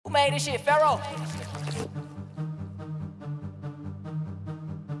play this shit, Pharaoh.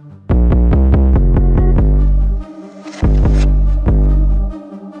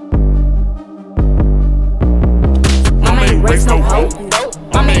 Mama ain't raised no hoe.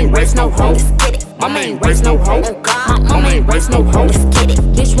 Mama ain't raised no hoe. Mama ain't raised no hoe. Mama ain't raised no hoe.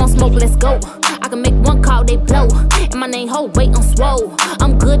 Bitch want smoke, let's go. I can make one call, they blow. And my name ho, wait, I'm swole.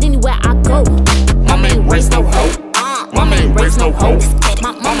 I'm good anywhere I go. Mama ain't raised no hoe. Mama ain't raised no hoe.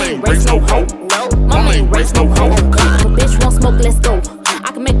 Mama ain't raised no hoe. Mama ain't raised no hoe. Bitch want smoke, let's go.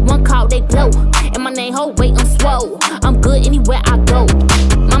 I can make one call, they blow. And my name ho, wait, I'm swole. I'm good anywhere I go.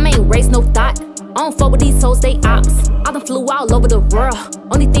 Mama ain't raised no thought. I don't fuck with these hoes, they ops. I done flew all over the world.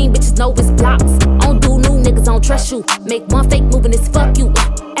 Only thing bitches know is blocks. I don't do new niggas, I don't trust you. Make one fake move and it's fuck you.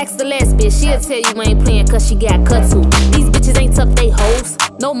 Ask the last bitch, she'll tell you I ain't playing cause she got cut too. These bitches ain't tough, they hoes.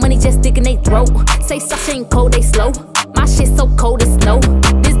 No money, just stick in they throat. Say Sasha ain't cold, they slow. My shit so cold as snow.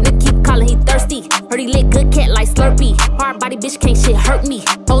 This nigga keep calling, he thirsty. Heard he lit good cat like Slurpee. Hard body bitch can't shit hurt me.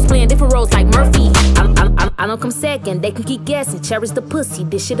 Hoes playing different roles like Murphy. I don't come second, they can keep guessing. Cherish the pussy,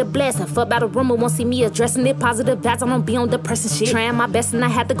 this shit a blessing. Fuck about a rumor, won't see me addressing it. Positive vibes, I don't be on depressing shit. Trying my best and I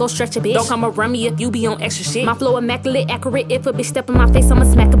have to go stretch a bitch. Don't come around me if you be on extra shit. My flow immaculate, accurate. If a bitch step in my face, I'ma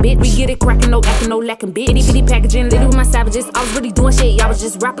smack a bitch. We get it cracking, no acting, no lacking bitch. Itty bitty packaging, little with my savages. I was really doing shit, y'all was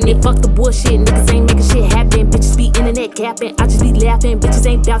just rapping it. Fuck the bullshit, niggas ain't making shit happen. Bitches be internet capping, I just be laughing. Bitches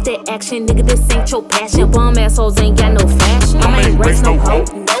ain't bout that action, nigga, this ain't your passion. Bum assholes ain't got no fashion. Mama ain't raised no hoe.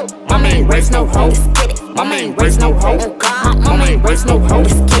 Mama ain't raised no hoe. Mama ain't raised no hoe. Mama ain't raised no hoe.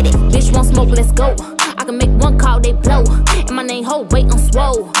 Bitch want smoke, let's go. I can make one call, they blow. And my name ho, wait, I'm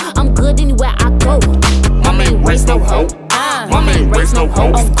swole. I'm good anywhere I go. Mama ain't raised no hoe. Mama ain't raised no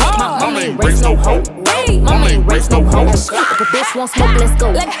hoe. Mama ain't raised no hoe. Mama ain't raised no hoe. If a bitch want smoke, let's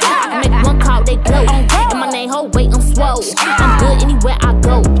go. I can make one call, they blow. And my name ho, wait, I'm swole. I'm good anywhere I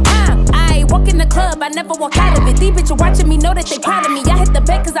go. I walk in the club, I never walk out of it. These bitches watching me know that they proud of me. I hit the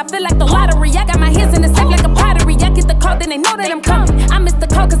bed cause I feel like the lottery. I got my hands in the sack like a pottery. I get the call, then they know that I'm coming. I miss the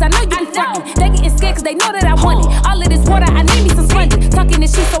call cause I know you be frontin'. They getting scared cause they know that I want it. All of this water, I need me some sponges. Talking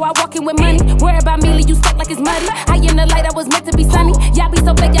this shit so I walk in with money. Worry about me, leave you stuck like it's muddy. High in the light, I was meant to be sunny. Y'all be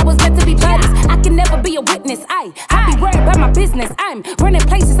so fake, y'all was meant to be buddies. I can never be a witness, I be worried about my business. I'm running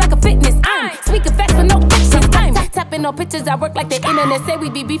places like a fitness. I'm speaking facts for no fiction. I'm tapping on pictures, I work like the internet. Say we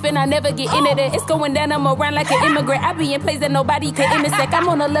be beefing, I never get into that. It's going down, I'm around like an immigrant. I be in places that nobody can intersect. I'm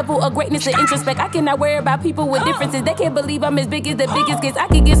on a level of greatness and introspect. I cannot worry about people with differences. They can't believe I'm as big as the biggest kids. I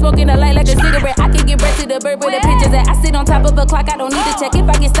can get smoking a light like a cigarette. I can get bread to the bird where the pictures at. I sit on top of a clock, I don't need to check. If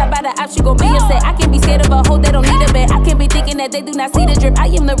I get stopped by the ops, you gon' be upset. I can't be scared of a hoe that don't need a bed. I can't be thinking that they do not see the drip. I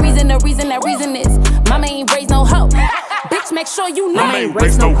am the reason that reason is mama ain't raised no hoe. Bitch, make sure you know. Mama ain't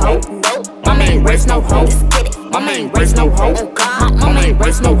raised no hoe. Mama ain't raised no hoe. Mama ain't raised no hoe. Mama ain't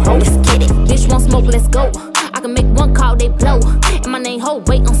raised no hoe. Bitch want smoke, let's go. I can make one call, they blow. And my name ho,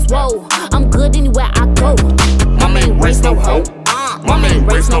 wait, I'm swole. I'm good anywhere I go. Mama ain't raised no hoe. Mama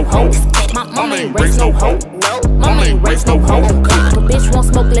ain't raised no hoe. Mama ain't raised no hoe. Mama ain't raised no hoe. If a bitch want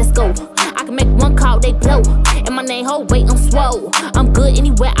smoke, let's go. I can make one call, they blow. And my name ho, wait, I'm swole. I'm good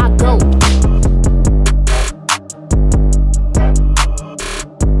anywhere I go.